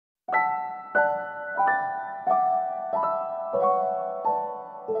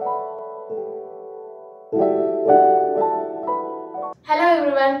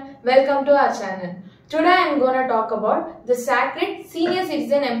welcome to our channel. Today I am going to talk about the sacred Senior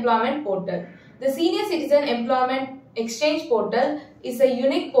Citizen Employment Portal. The Senior Citizen Employment Exchange Portal is a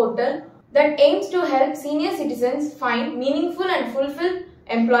unique portal that aims to help senior citizens find meaningful and fulfill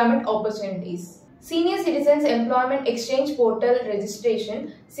employment opportunities. Senior Citizens Employment Exchange Portal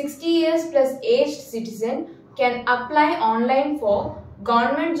registration 60 years plus aged citizen can apply online for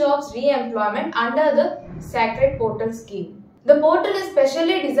government jobs re-employment under the Sacred Portal scheme. The portal is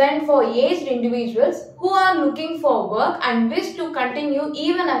specially designed for aged individuals who are looking for work and wish to continue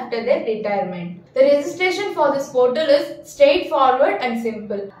even after their retirement. The registration for this portal is straightforward and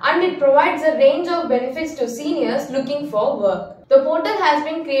simple, and it provides a range of benefits to seniors looking for work. The portal has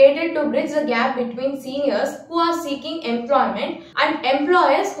been created to bridge the gap between seniors who are seeking employment and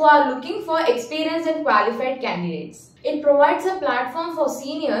employers who are looking for experienced and qualified candidates. It provides a platform for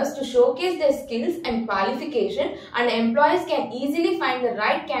seniors to showcase their skills and qualification, and employers can easily find the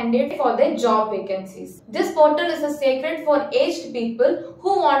right candidate for their job vacancies. This portal is a sacred for aged people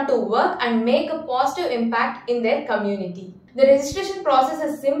who want to work and make a positive impact in their community. The registration process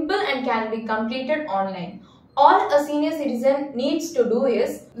is simple and can be completed online. All a senior citizen needs to do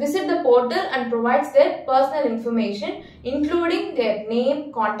is visit the portal and provides their personal information, including their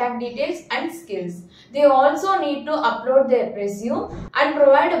name, contact details and skills. They also need to upload their resume and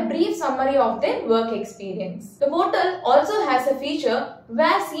provide a brief summary of their work experience. The portal also has a feature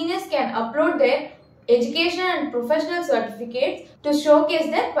where seniors can upload their education and professional certificates to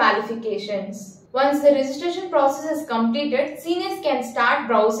showcase their qualifications. Once the registration process is completed, seniors can start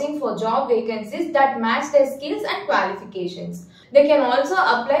browsing for job vacancies that match their skills and qualifications. They can also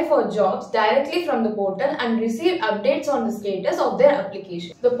apply for jobs directly from the portal and receive updates on the status of their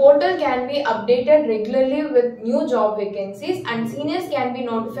application. The portal can be updated regularly with new job vacancies, and seniors can be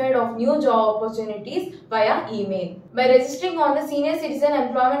notified of new job opportunities via email. By registering on the Senior Citizen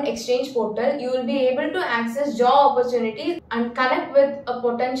Employment Exchange Portal, you will be able to access job opportunities and connect with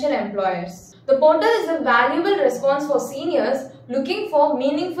potential employers. The portal is a valuable response for seniors looking for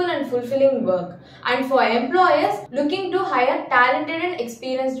meaningful and fulfilling work, and for employers looking to hire talented and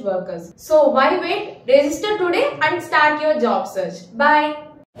experienced workers. So why wait? Register today and start your job search. Bye.